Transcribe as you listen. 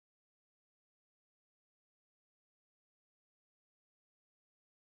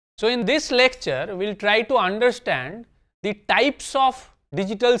So, in this lecture, we will try to understand the types of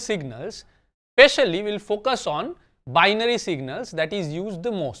digital signals, especially we will focus on binary signals that is used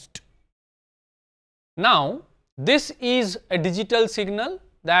the most. Now, this is a digital signal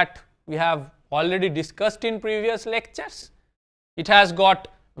that we have already discussed in previous lectures. It has got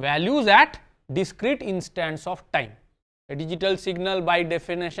values at discrete instants of time. A digital signal by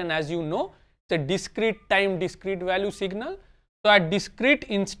definition, as you know, it is a discrete time, discrete value signal. So, at discrete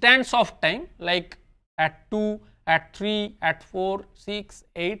instants of time, like at 2, at 3, at 4, 6,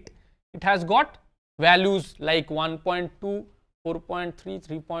 8, it has got values like 1.2, 4.3,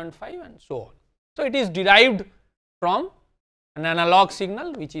 3.5 and so on. So, it is derived from an analog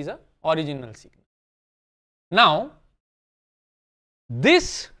signal which is a original signal. Now,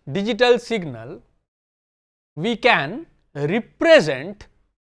 this digital signal we can represent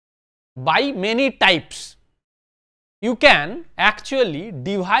by many types. You can actually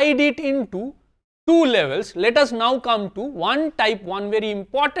divide it into two levels. Let us now come to one very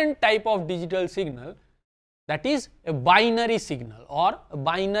important type of digital signal, that is a binary signal or a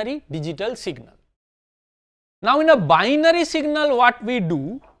binary digital signal. Now, in a binary signal, what we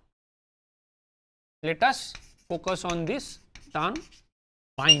do, let us focus on this term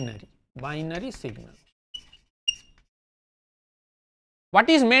binary signal. What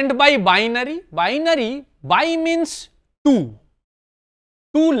is meant by binary? Binary, bi means two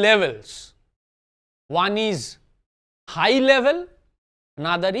levels. One is high level,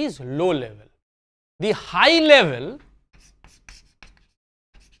 another is low level. The high level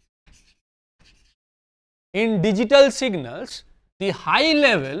in digital signals, the high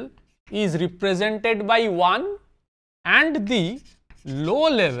level is represented by 1 and the low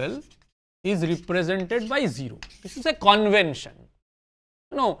level is represented by 0. This is a convention.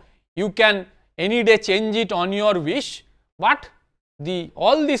 No, you can any day change it on your wish, but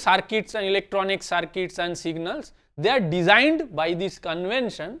all the circuits and electronic circuits and signals, they are designed by this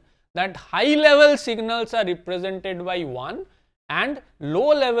convention that high level signals are represented by 1 and low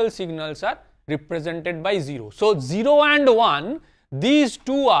level signals are represented by 0. So, 0 and 1, these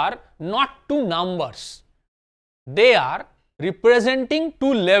two are not two numbers, they are representing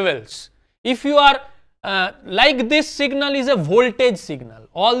two levels. If you are like this signal is a voltage signal,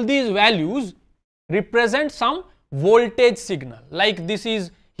 all these values represent some voltage signal, like this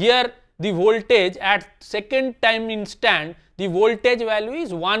is here the voltage at second time instant, the voltage value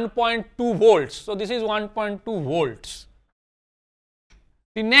is 1.2 volts. So, this is 1.2 volts.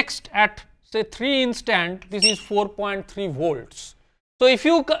 The next at say 3 instant, this is 4.3 volts. So, if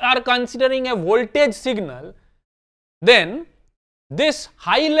you are considering a voltage signal, then this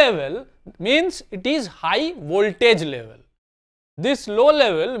high level means it is high voltage level, this low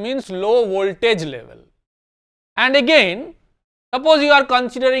level means low voltage level. And again, suppose you are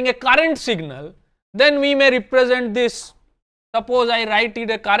considering a current signal, then we may represent this. Suppose I write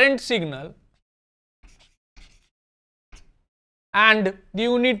it a current signal and the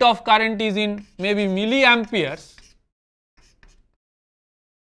unit of current is in maybe milliamperes.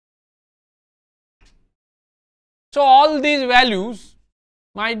 So, all these values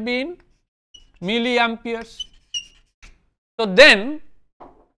might be in milliamperes. So, then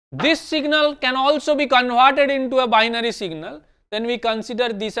this signal can also be converted into a binary signal. Then we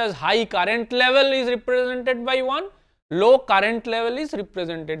consider this as high current level is represented by 1, low current level is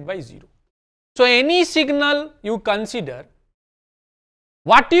represented by 0. So, any signal you consider,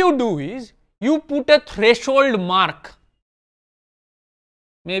 what you do is you put a threshold mark,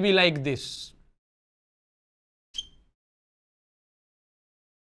 maybe like this.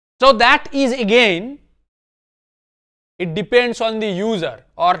 So, that is again, it depends on the user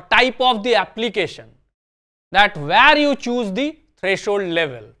or type of the application, that where you choose the threshold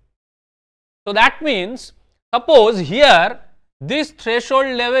level. So, that means suppose here this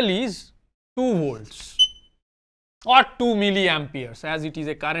threshold level is 2 volts or 2 milliamperes, as it is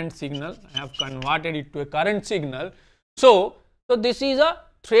a current signal, I have converted it to a current signal. So, this is a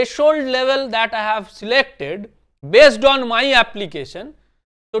threshold level that I have selected based on my application.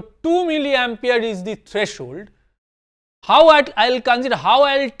 So, 2 milliampere is the threshold. How I will consider, how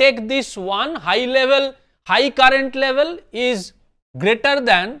I will take this one high level, high current level is greater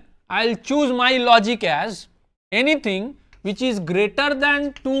than, I will choose my logic as anything which is greater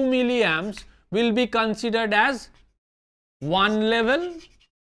than 2 milliamps will be considered as one level,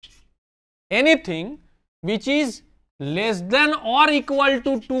 anything which is less than or equal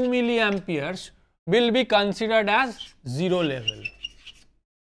to 2 milliamperes will be considered as 0 level.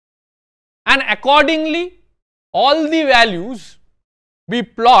 And accordingly, all the values we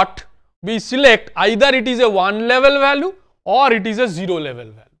plot, we select either it is a 1 level value or it is a 0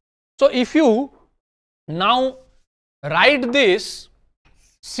 level value. So, if you now write this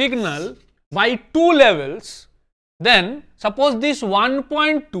signal by two levels, then suppose this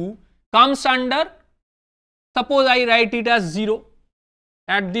 1.2 comes under, suppose I write it as 0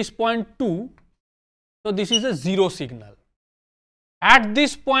 at this point 2. So, this is a 0 signal. At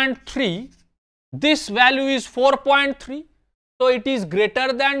this point 3, this value is 4.3. So, it is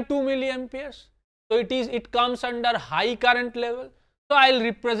greater than 2 milliamperes. So, it comes under high current level. So, I will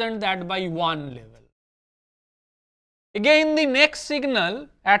represent that by 1 level. Again, the next signal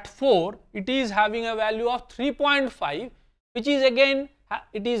at 4, it is having a value of 3.5, which is again,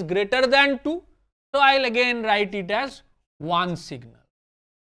 it is greater than 2. So, I will again write it as 1 signal.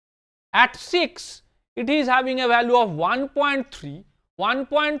 At 6, it is having a value of 1.3.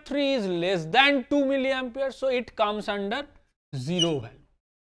 1.3 is less than 2 milliamperes. So, it comes under 0 value.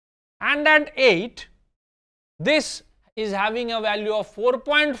 And at 8, this is having a value of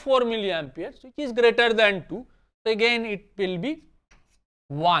 4.4 milliamperes, which is greater than 2. So, again it will be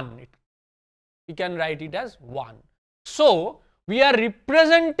 1. We can write it as 1. So, we are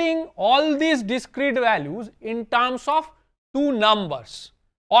representing all these discrete values in terms of two numbers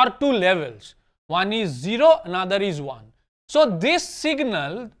or two levels. One is 0, another is 1. So, this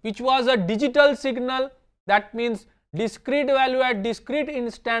signal, which was a digital signal, that means discrete value at discrete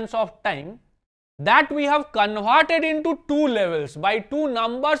instance of time, that we have converted into two levels. By two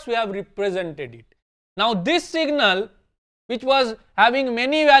numbers we have represented it. Now, this signal, which was having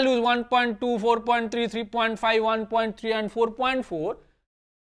many values 1.2, 4.3, 3.5, 1.3 and 4.4,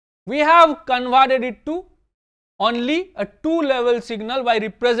 we have converted it to only a two level signal by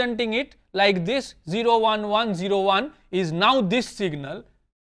representing it like this. 0, 1, 1, 0, 1 is now this signal.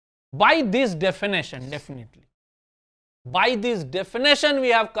 By this definition, definitely. By this definition, we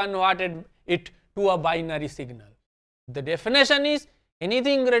have converted it to a binary signal. The definition is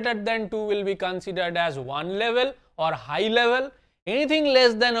anything greater than 2 will be considered as 1 level or high level. Anything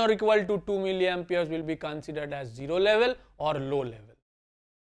less than or equal to 2 milliamperes will be considered as 0 level or low level.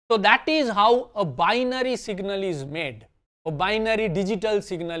 So, that is how a binary signal is made. A binary digital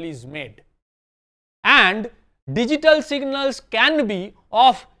signal is made. And digital signals can be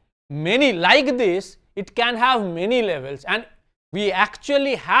of many, like this, it can have many levels, and we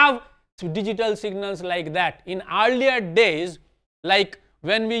actually have digital signals like that. In earlier days, like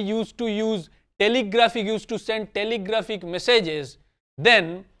when we used to use telegraphic, used to send telegraphic messages,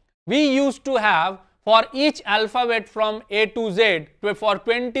 then we used to have for each alphabet from A to Z, for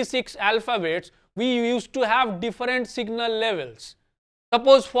 26 alphabets, we used to have different signal levels.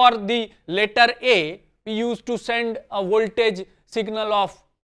 Suppose for the letter A, we used to send a voltage signal of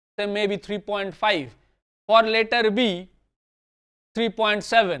say maybe 3.5, for letter B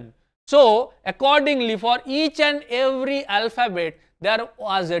 3.7. So, accordingly for each and every alphabet there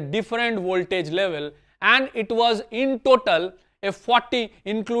was a different voltage level, and it was in total a 40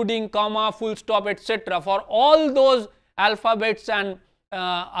 including comma, full stop, etc. For all those alphabets and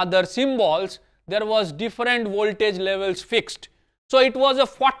other symbols, there was different voltage levels fixed. So, it was a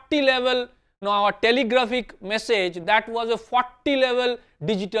 40 level, now a telegraphic message, that was a 40 level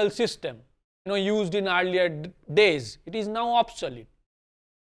digital system, used in earlier days. It is now obsolete.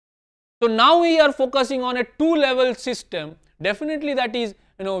 So, now we are focusing on a two level system. Definitely that is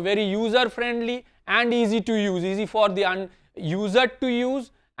very user friendly and easy to use, easy for the user to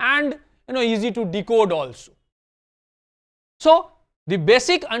use, and easy to decode also. So, the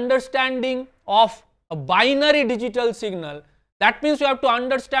basic understanding of a binary digital signal, that means you have to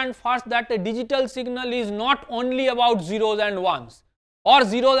understand first that a digital signal is not only about zeros and ones, or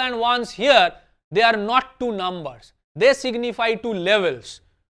zeros and ones here, they are not two numbers, they signify two levels,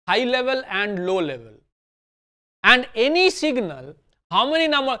 high level and low level. And any signal, how many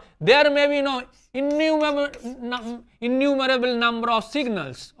number, there may be innumerable number of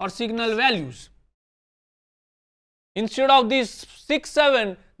signals or signal values. Instead of these 6,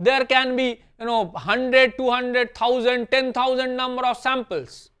 7, there can be 100, 200, 1000, 10,000 number of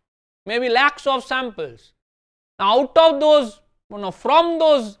samples, maybe lakhs of samples. Now, out of those, from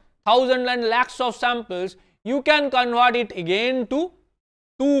those 1000 and lakhs of samples, you can convert it again to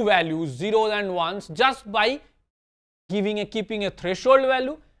two values, zeros and ones, just by keeping a threshold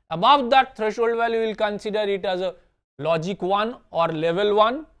value. Above that threshold value, we will consider it as a logic 1 or level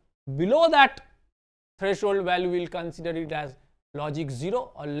 1. Below that threshold value, we will consider it as logic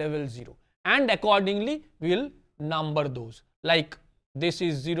 0 or level 0. And accordingly, we will number those. Like this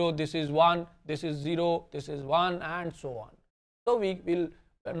is 0, this is 1, this is 0, this is 1, and so on. So, we will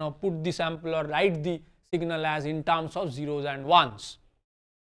put the sample or write the signal as in terms of zeros and ones.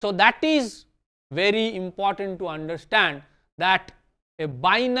 So, that is very important to understand, that a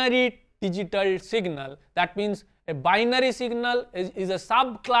binary digital signal. That means a binary signal is a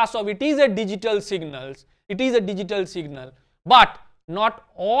subclass of, it is a digital signals, it is a digital signal, but not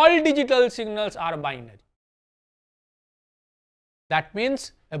all digital signals are binary. That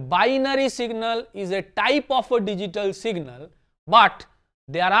means a binary signal is a type of a digital signal, but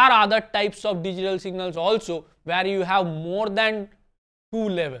there are other types of digital signals also where you have more than 2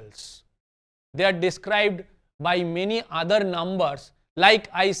 levels. They are described by many other numbers. Like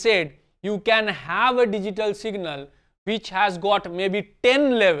I said, you can have a digital signal which has got maybe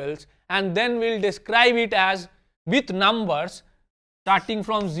 10 levels, and then we will describe it as with numbers starting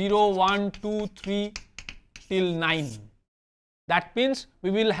from 0, 1, 2, 3 till 9. That means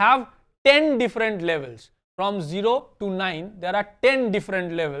we will have 10 different levels. From 0 to 9, there are 10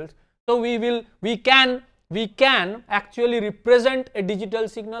 different levels. So we can actually represent a digital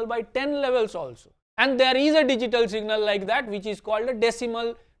signal by 10 levels also. And there is a digital signal like that which is called a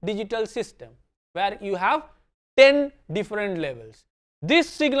decimal digital system, where you have 10 different levels. This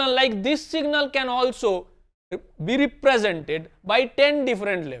signal, like this signal, can also be represented by 10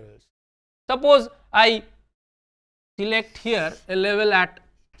 different levels. Suppose I select here a level at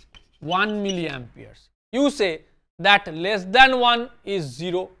 1 milliamperes. You say that less than 1 is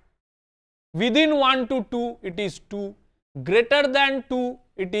 0, within 1 to 2 it is 2, greater than 2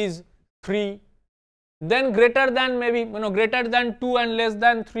 it is 3, then greater than greater than 2 and less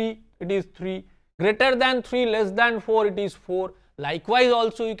than 3 it is 3, greater than 3 less than 4 it is 4. Likewise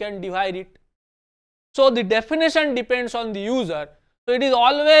also you can divide it. So the definition depends on the user. So it is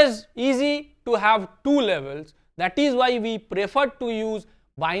always easy to have 2 levels. That is why we prefer to use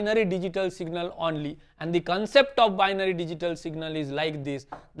binary digital signal only. And the concept of binary digital signal is like this,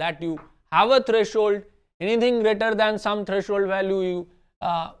 that you have a threshold, anything greater than some threshold value you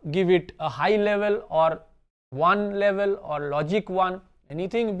give it a high level or 1 level or logic 1,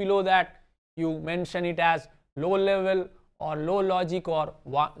 anything below that you mention it as low level or low logic or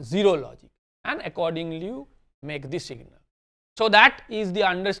 0 logic, and accordingly you make the signal. So that is the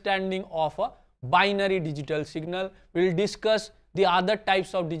understanding of a binary digital signal. We will discuss the other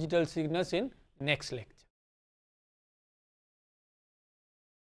types of digital signals in next lecture.